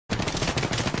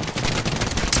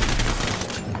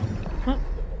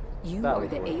You That are was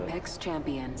the worth it. Apex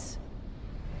champions.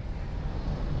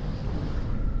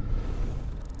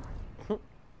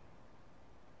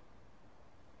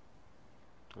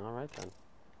 All right then.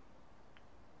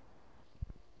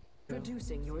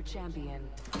 Producing your champion.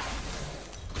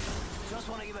 Just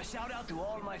want to give a shout out to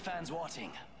all my fans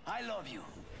watching. I love you.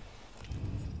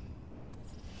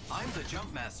 I'm the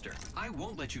jump master. I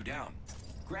won't let you down.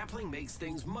 Grappling makes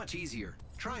things much easier.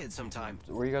 Try it sometime.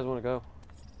 Where you guys want to go?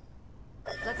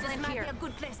 Let's land here. A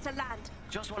good place to land.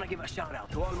 Just want to give a shout out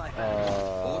to all my fans.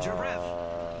 Hold your breath.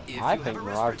 If I you think have a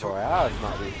Mirage respiratory- Royale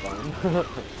might be fun.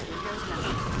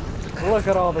 Look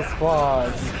at all the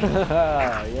squads.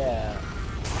 Yeah.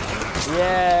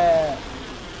 Yeah.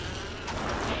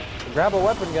 Grab a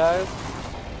weapon, guys.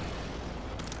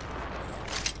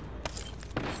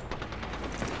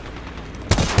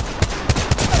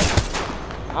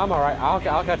 I'm alright. I'll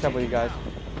catch up with you guys.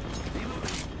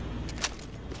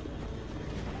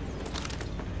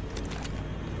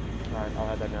 Alright, I'll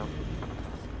head there now.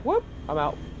 Whoop! I'm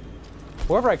out.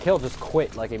 Whoever I killed just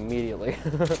quit, like, immediately.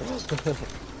 Alright,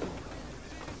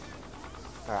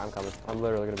 I'm coming. I'm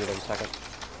literally gonna be there in a second.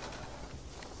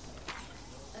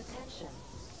 Attention.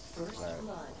 First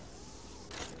blood.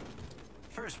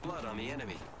 First blood on the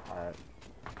enemy. Alright.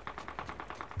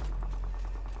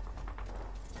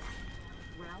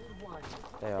 Round one.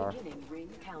 They are. Beginning ring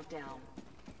countdown.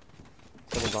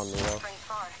 Someone's on me, though.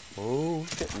 Oh,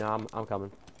 shit. No, I'm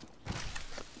coming.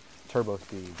 Turbo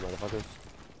speed, motherfuckers.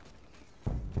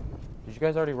 Did you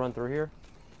guys already run through here?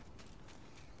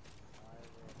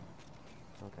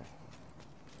 Okay.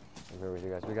 I'm here with you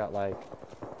guys. We got like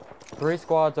 3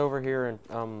 squads over here in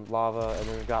lava, and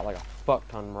then we've got like a fuck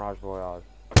ton Mirage Royale.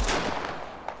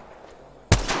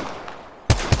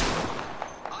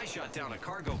 I shot down a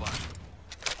cargo bot.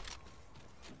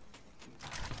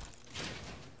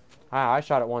 Ah, I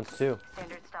shot it once too.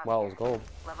 Standard stock Well, it here. was gold.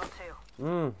 Level 2.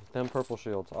 Them purple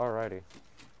shields. Alrighty.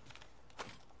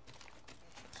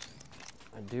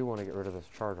 I do want to get rid of this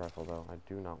charge rifle, though. I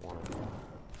do not want it.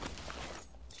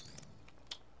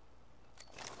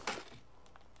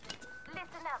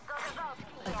 Listen up, go to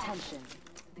Volsky. Attention.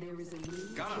 There is a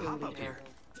new Gotta kill hop up leader. here.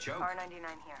 Choke. R99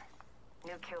 here.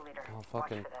 New kill leader. I'll Watch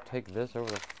fucking for them. take this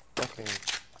over the fucking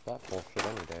that bullshit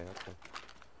any day. Okay.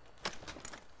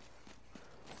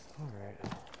 Alright.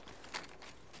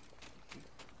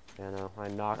 Yeah, no.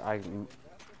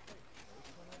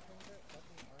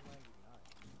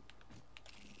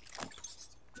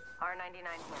 R99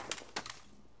 here.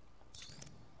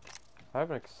 I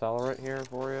have an accelerant here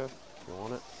for you, if you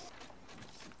want it.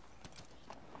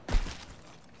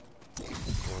 You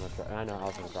wanna try? I know, I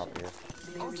was gonna drop it here.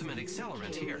 Ultimate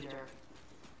accelerant here. New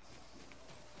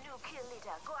kill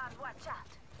leader. Go on, watch out.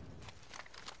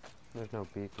 There's no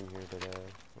beacon here today.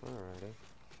 Alrighty.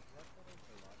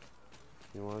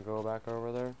 You wanna go back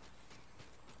over there?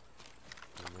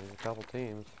 There's a couple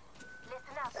teams.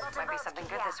 Listen up, go to Might be something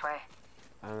good this way.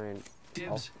 I mean,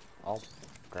 Dibs. I'll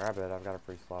grab it. I've got a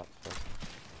free slot. So.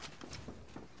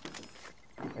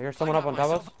 I hear someone up on top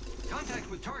of us. Contact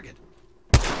with target.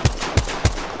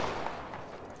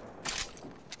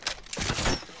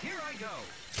 Here I go.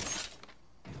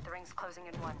 The ring's closing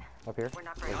in 1. Up here. We're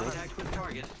not very Contact with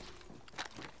target.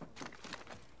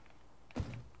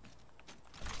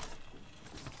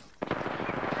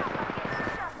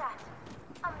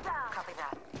 Copy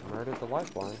that. Murdered the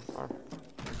lifeline. Alright.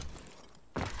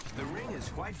 The ring is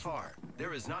quite far.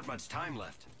 There is not much time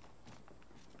left.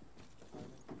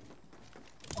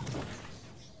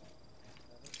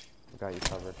 I got you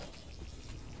covered.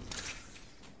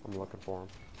 I'm looking for him.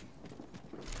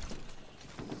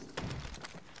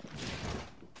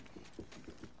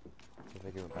 I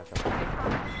think he went back up.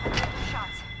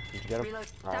 Shots. Did you get him? Reload.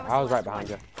 Alright, That I was the right last behind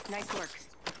you. one. Nice work.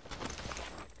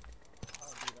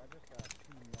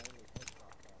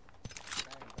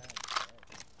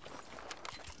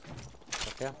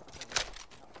 Yeah.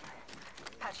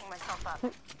 Patching myself up.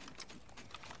 Listen,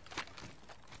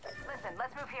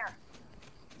 let's move here.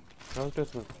 That was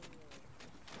just.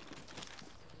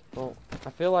 Well, I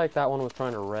feel like that one was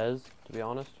trying to res, to be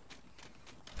honest.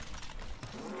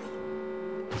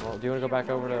 Well, do you want to go back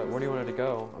over to where do you want it to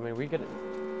go? I mean, we could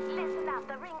Listen up,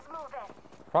 the ring's moving.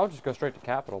 probably just go straight to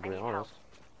Capital, to be honest.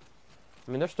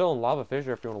 I mean, they're still in Lava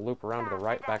Fissure if you want to loop around to the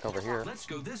right, back over here. Let's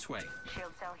go this way.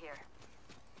 Shield cell here.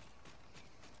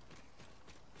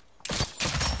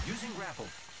 Using grapple.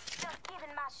 Just giving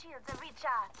my shields a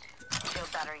recharge.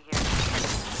 Shield battery here.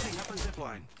 Setting up a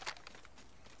zipline.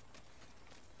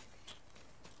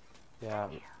 Yeah,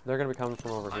 they're gonna be coming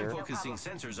from over I'm here. focusing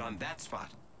sensors on that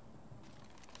spot.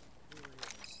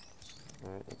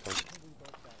 Alright, okay.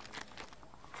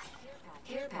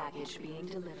 Care package package being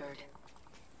delivered.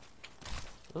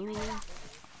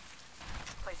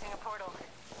 Placing a portal.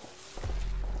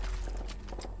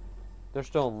 They're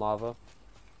still in lava.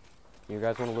 You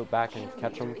guys want to loop back and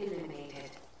catch them?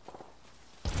 Eliminated.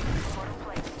 Portal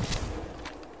placed.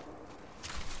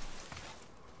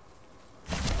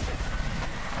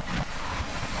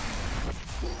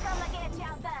 Come and get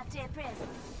your birthday present.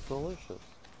 Delicious.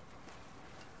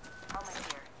 Almost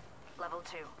here. Level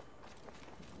 2.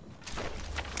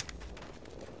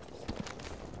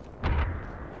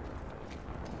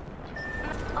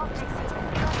 Object seen.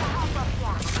 Got a hop up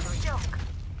here. Joke.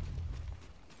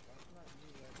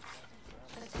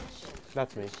 Attention.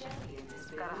 That's me. Champion has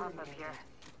been Got a hop up eliminated. here.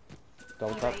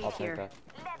 Double tap. I'll take that.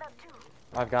 Level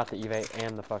 2. I've got the E8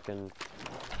 and the fucking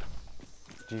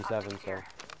G7, so.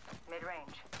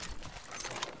 Mid-range.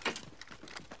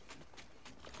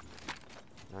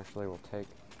 Actually, we'll take.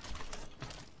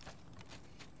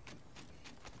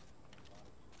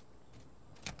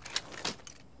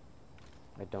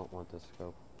 I don't want this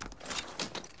scope.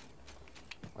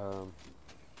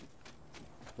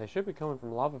 They should be coming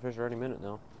from lava fish any minute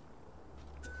now.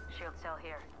 Shield cell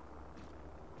here.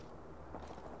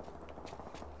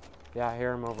 Yeah, I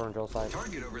hear him over on Joel's side.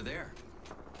 Target over there.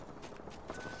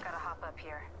 Got a hop up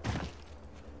here.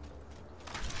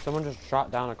 Someone just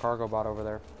shot down a cargo bot over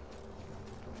there.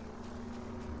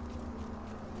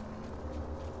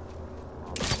 Oh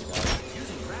my God.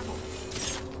 Using grapple.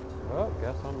 Well,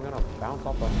 guess I'm gonna bounce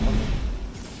off the fucking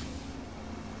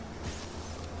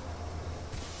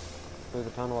through the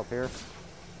tunnel up here.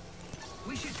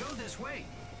 We should go this way.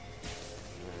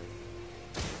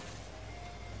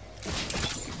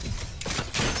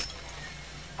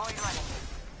 Void running.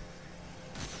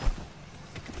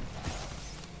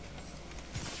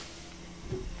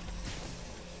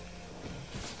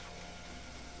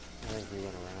 I think we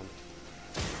went around.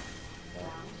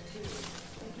 Round 2.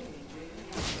 Beginning ring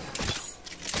countdown.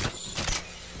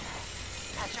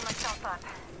 Patching myself up.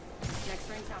 Next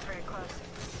ring's not very close.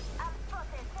 I'm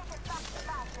spotted. Take it back to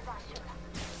life with Ashura.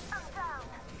 I'm down.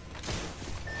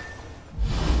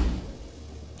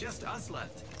 Just us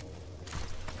left.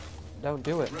 Don't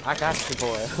do it. I got you,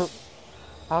 boy.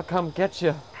 I'll come get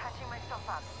you. Patching myself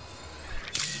up.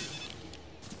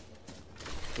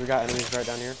 We got enemies right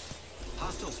down here.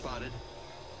 Hostile spotted.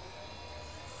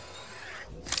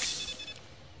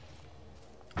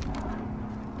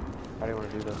 How do you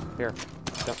want to do this? Here.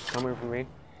 Come here for me.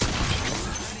 Ready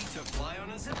to fly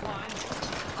on a zip line.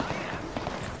 I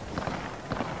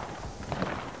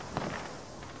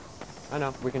am. I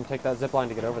know. We can take that zip line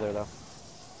to get over there, though.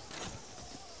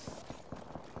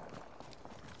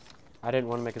 I didn't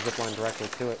want to make a zip line directly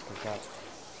to it, because that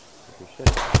would be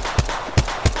shitty.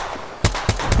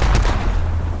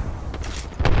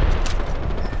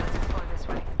 Let's explore this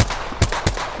way.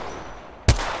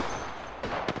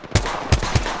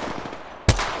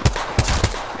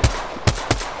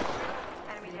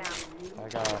 Enemy down. I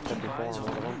got a 54 Eyes on on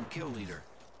one the of them. lone kill leader.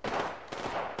 Let's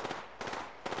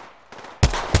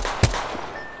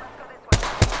go this way.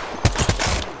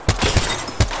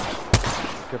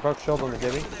 You're both shield on the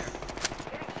Gibby. Over there.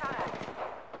 Getting shot at.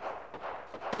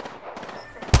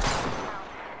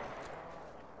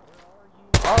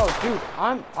 Oh, dude,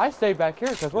 I stayed back here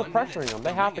because we're 1 minute. pressuring them. They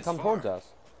The have ring to is come far. towards us.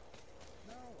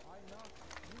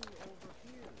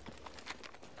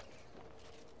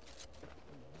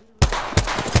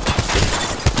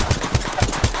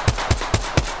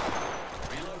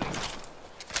 Reloading.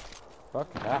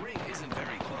 Fuck The that. ring isn't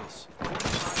very close.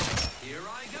 45. Here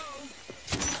I go.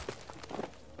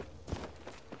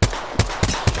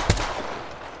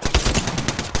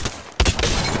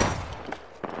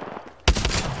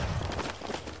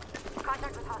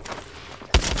 Contact with hostile.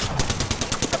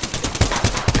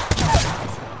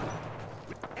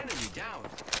 Enemy down.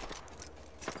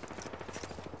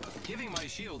 Giving my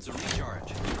shields a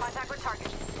recharge. Contact with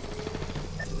target.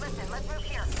 Listen, let's move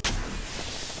here.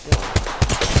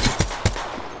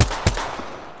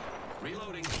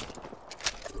 Reloading.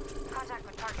 Contact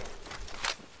with target.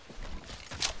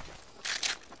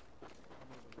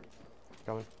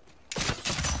 Coming.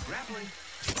 Grappling.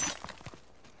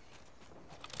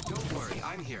 Don't worry,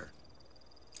 I'm here.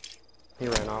 He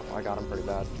ran off. I got him pretty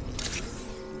bad.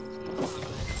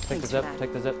 Take the zip,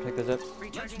 take the zip, take the zip. Let's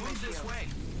Recharging my move this shield. way.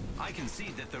 I can see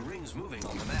that the ring's moving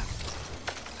on the map.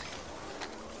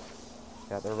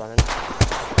 Yeah, they're running.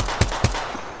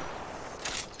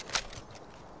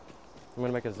 I'm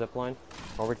gonna make a zip line.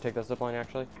 Or we can take that zip line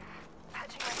actually.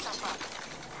 Patching myself up.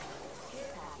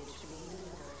 Care package being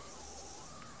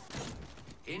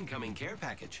delivered. Incoming care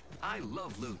package. I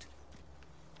love loot.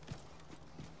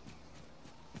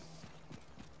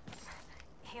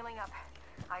 Healing up.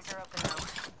 Eyes are open though.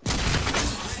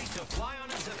 Ready to fly on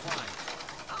a zipline.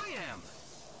 I am.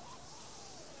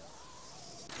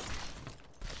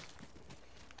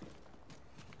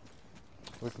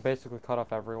 We can basically cut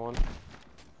off everyone.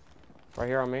 Right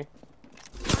here on me.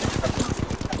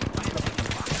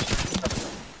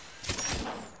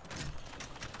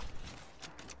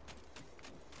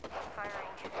 Firing.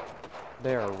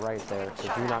 They are right there,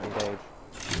 so do not engage.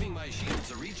 Giving my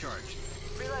shields a recharge.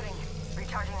 Reloading.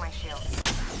 Recharging my shield.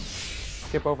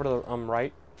 Skip over to the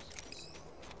right.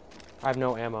 I have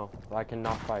no ammo, so I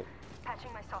cannot fight.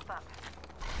 Patching myself up.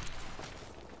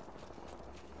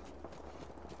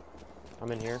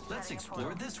 I'm in here. Let's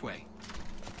explore this way.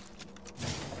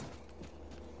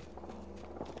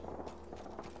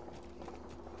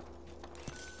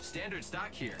 Standard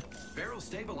stock here. Barrel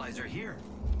stabilizer here.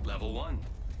 Level 1.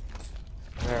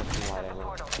 There's some light The ammo.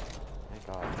 portal. Thank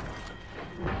God.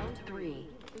 Round 3.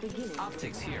 Beginning.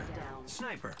 Optics here. Down.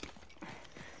 Sniper.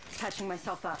 Patching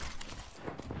myself up.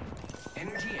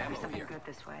 Energy ammo Something here. good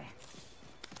this way.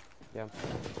 Yeah.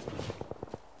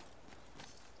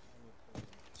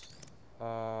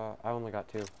 I only got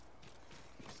 2.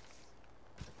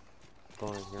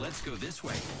 Going in here. Let's go this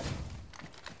way.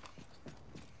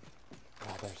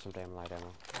 Oh, there's some damn light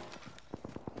ammo.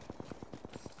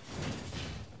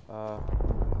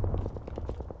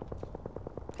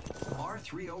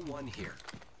 R301 here.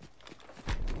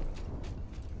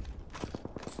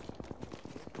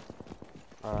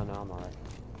 No, I'm alright.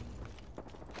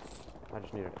 I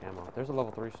just needed ammo. There's a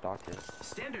level 3 stock here.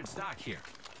 Standard stock here.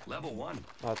 Level 1.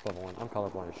 Oh, that's level 1. I'm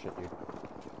colorblind as shit, dude.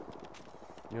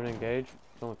 You wanna engage?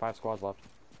 There's only 5 squads left.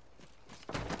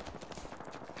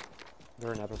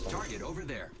 They're in episode. Target over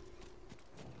there.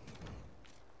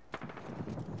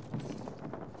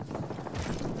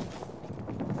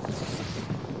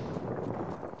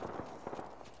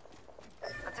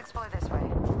 Let's explore this way.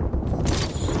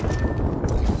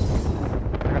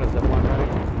 I got a zipline ready.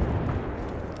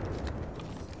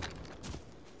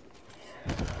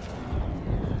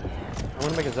 I'm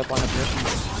gonna make a zipline up here.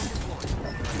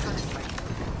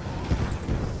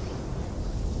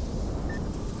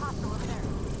 Hostile over there.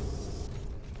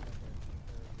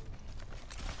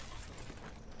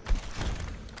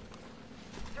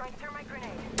 Throwing through my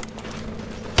grenade.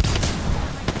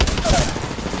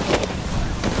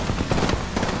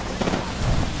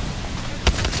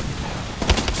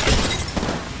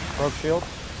 Broke shield.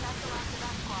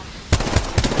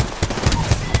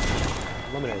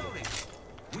 Eliminated. Reloading.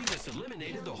 We just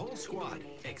eliminated the whole squad.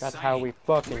 That's how we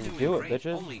fucking We're doing do it, great.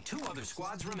 bitches. Only 2 other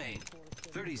squads remain.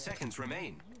 30 seconds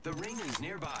remain. The ring is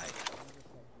nearby.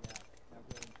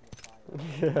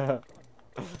 Yeah.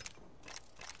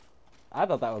 I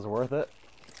thought that was worth it.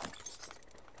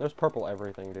 There's purple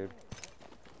everything, dude.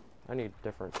 I need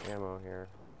different ammo here.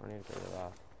 I need to get rid of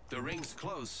that. The ring's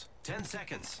close. 10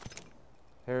 seconds.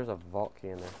 Here's a vault key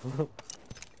in there.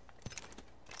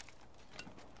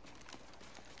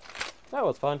 That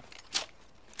was fun.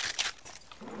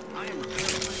 I am repairing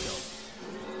myself.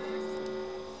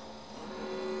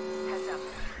 Heads up.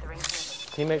 The ring's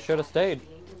moving. Teammates should have stayed.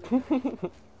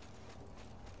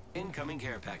 Incoming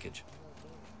care package.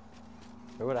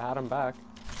 We would have had him back.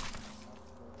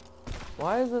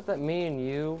 Why is it that me and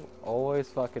you always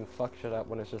fucking fuck shit up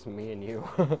when it's just me and you?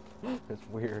 It's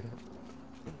weird.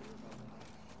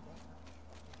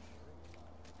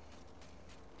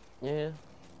 Yeah.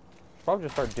 Probably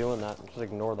just start doing that and just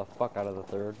ignore the fuck out of the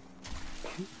third.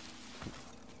 Taking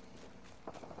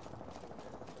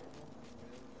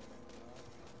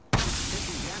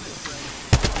damage, friend.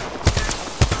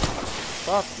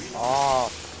 Fuck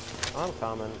off. I'm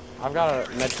coming. I've got a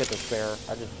medkit to spare.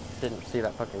 I just didn't see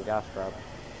that fucking gas trap.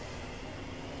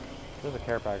 There's a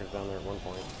care package down there at one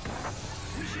point.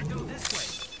 We should go this way.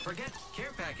 Forget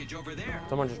care package over there.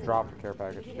 Someone just dropped a care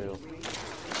package too.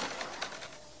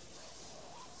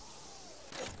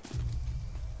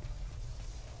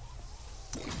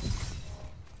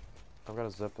 I've got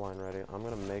a zip line ready. I'm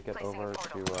gonna make it Placing a over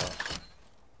portal. to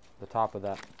the top of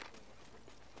that.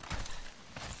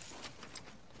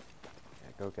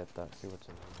 Yeah, go get that. See what's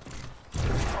in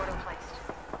there. Portal placed.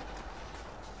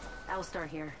 L-Star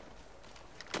here.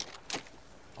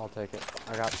 I'll take it.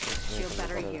 I got Shield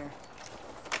battery here.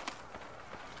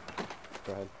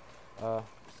 Go ahead.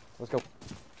 Let's go.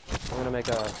 I'm gonna make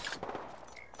a.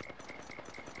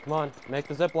 Come on, make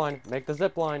the zip line. Make the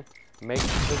zip line. Make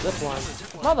the zip line.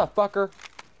 Motherfucker!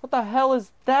 What the hell is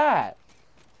that?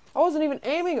 I wasn't even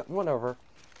aiming. Whatever.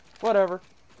 Whatever.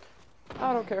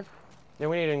 I don't care. Yeah,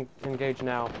 we need to engage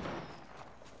now.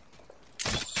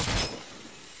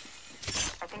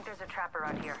 I think think there's a trap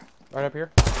around here. Right up here.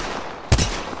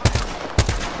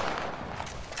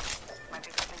 Might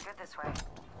be something good this way.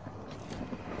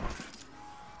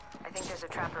 I think there's a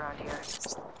trap around here.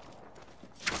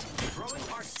 Throwing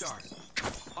Arc Star.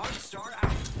 Arc Star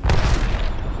out.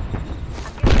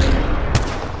 I'm getting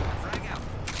Frag out.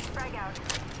 frag out.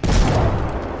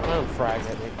 I don't frag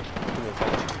at me. Give me a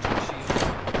second. Shield.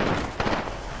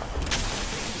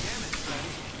 Taking damage,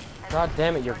 friend. God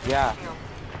damn it, you're yeah.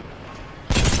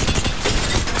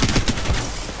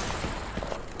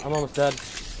 I'm almost dead.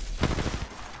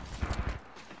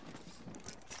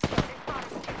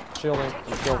 Shielding.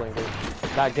 I'm shielding, dude.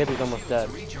 That Gibby's almost dead.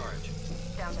 Recharge.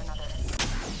 Down another.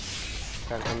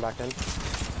 Gotta come back in.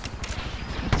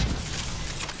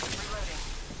 Reloading.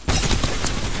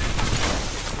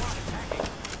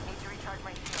 Need to recharge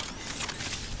my shield.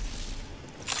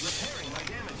 Repairing my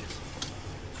damages.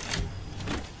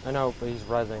 I know, but he's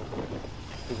rezzing.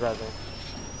 He's rezzing.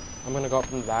 I'm gonna go up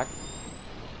from the back.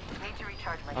 Need to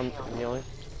recharge my I'm shield. healing.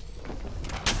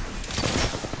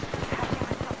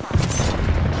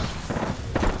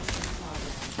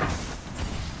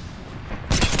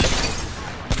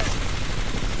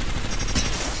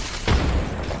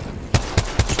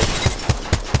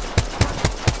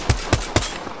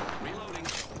 Reloading.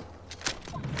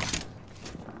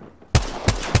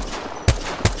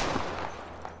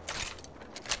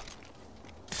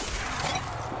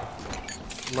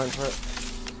 I'm waiting for it.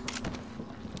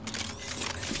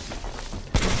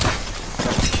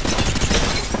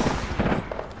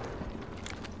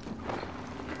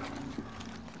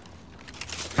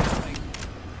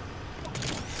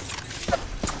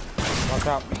 Watch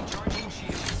out. Recharging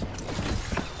shields.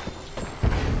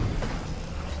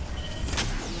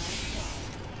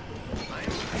 I am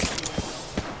repeating myself.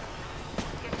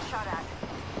 Getting shot at.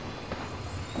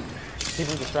 Keep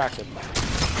him distracted.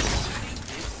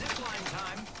 It's zipline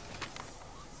time.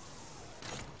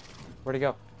 Where'd he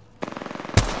go?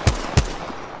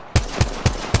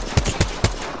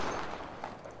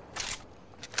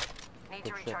 Need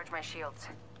to Good shit. recharge my shields.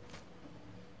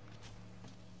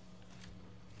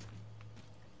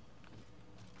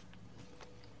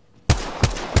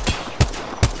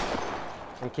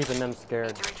 I'm keeping them scared.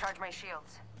 Need to recharge my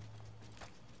shields.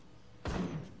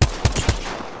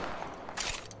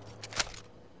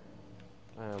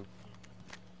 I am.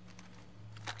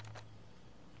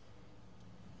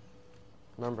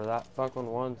 Remember that fucking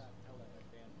one?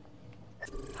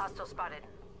 Hostile spotted.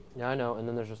 Yeah, I know, and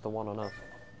then there's just the one on us.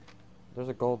 There's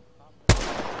a gold.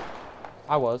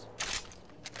 I was.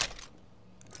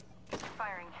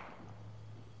 Firing.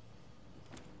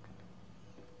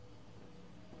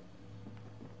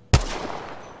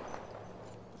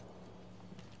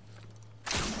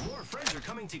 More friends are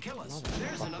coming to kill us.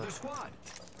 There's another squad.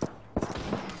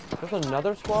 There's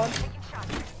another squad? Taking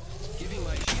shots. Giving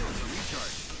my shields a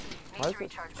recharge. Need Why is to it-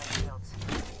 recharge my shields.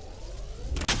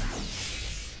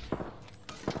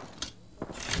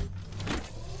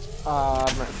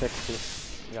 I'm at 60.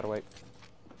 You gotta wait.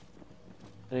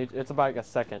 It's about like a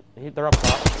second. They're up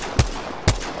top.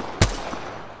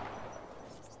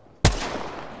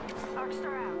 Arc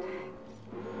Star out.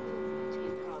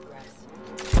 In progress.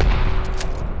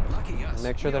 Lucky us.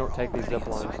 Make sure they We don't are take these already zip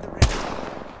lines. inside the ring.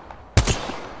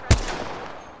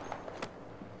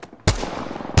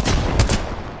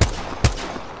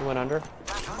 He went under.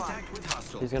 Contact with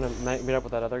hostile. He's gonna meet up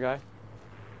with that other guy.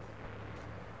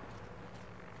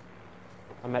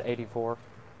 I'm at 84.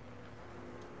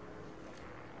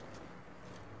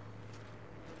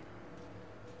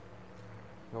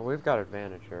 Well, we've got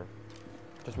advantage here.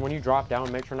 Just when you drop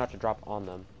down, make sure not to drop on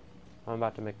them. I'm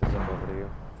about to make the zip over to you.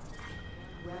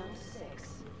 Round 6.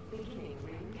 Beginning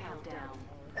ring countdown.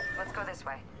 Let's go this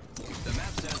way. The map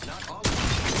says not all of the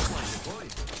zip line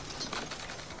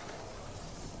deployed.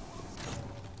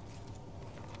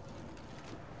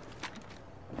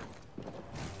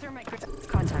 Thermite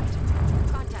contact.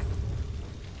 Contact.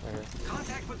 Right here.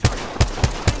 Contact with target.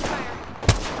 Opening fire.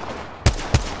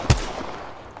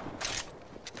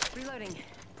 Reloading.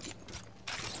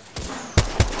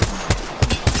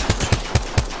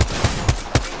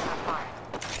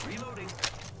 Reloading.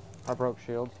 I broke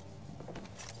shields.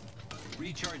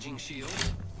 Recharging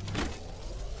shields.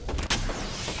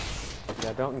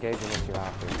 Yeah, don't engage unless you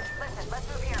have to. Listen, let's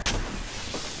move here.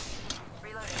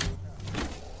 Reloading.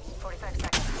 45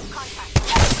 seconds. Contact.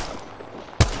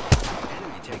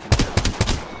 Enemy taken down.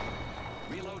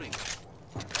 Reloading.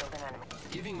 Killed an enemy.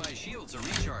 Giving my shields a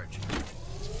recharge.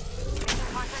 Making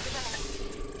contact with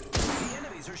enemy. The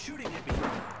enemies are shooting at me.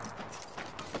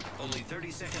 Only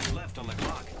 30 seconds left on the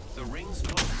clock. The ring's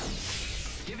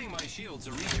close. Giving my shields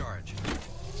a recharge.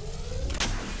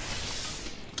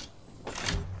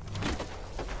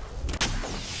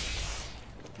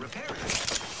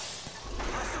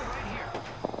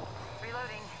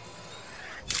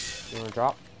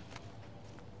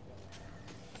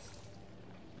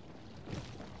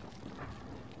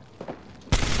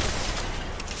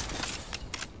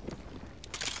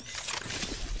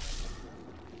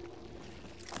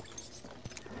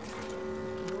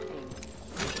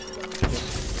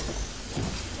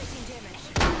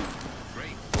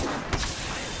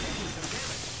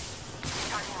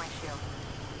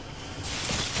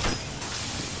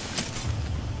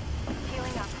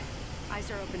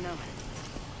 even know.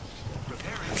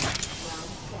 Preparing. Round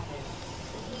 7.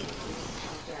 Beginning ring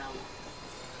countdown.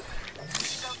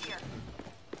 Go here.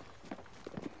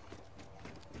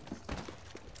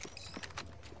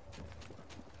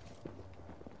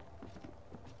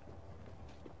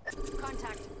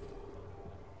 Contact.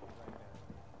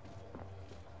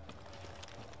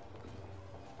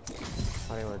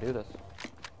 How do you want to do this?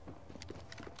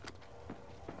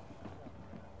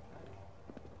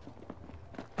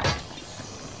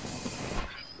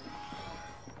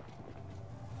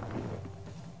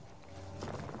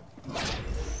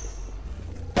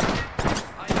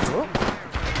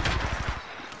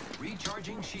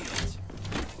 Recharging shields.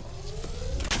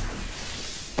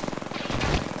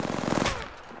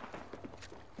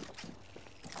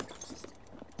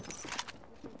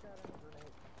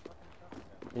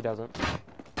 He doesn't.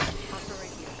 Hostile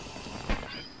right here.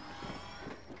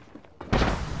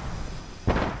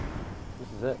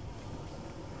 This is it.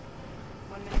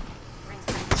 1 minute. Rings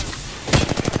pretty close.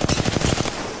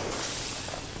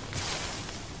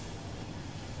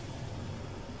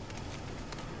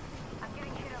 I'm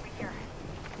getting hit over here.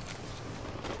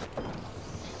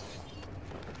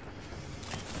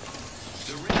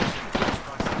 The ring is in close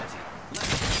proximity.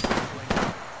 Let's get going.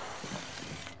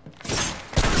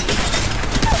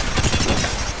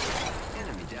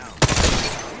 Enemy down.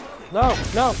 No,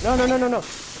 no, no, no, no, no, no.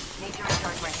 Need to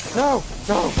recharge my shield. No,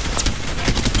 no.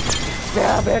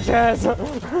 Yeah, bitches.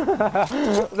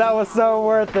 That was so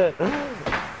worth it.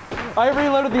 I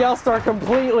reloaded the L-Star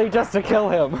completely just to kill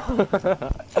him.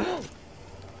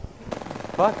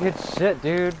 Fucking shit,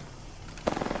 dude.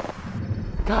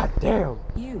 God damn.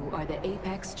 You are the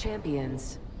Apex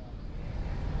champions.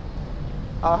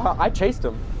 I chased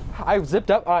him. I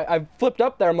zipped up. I flipped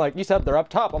up there. I'm like, you said they're up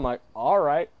top. I'm like, all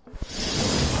right.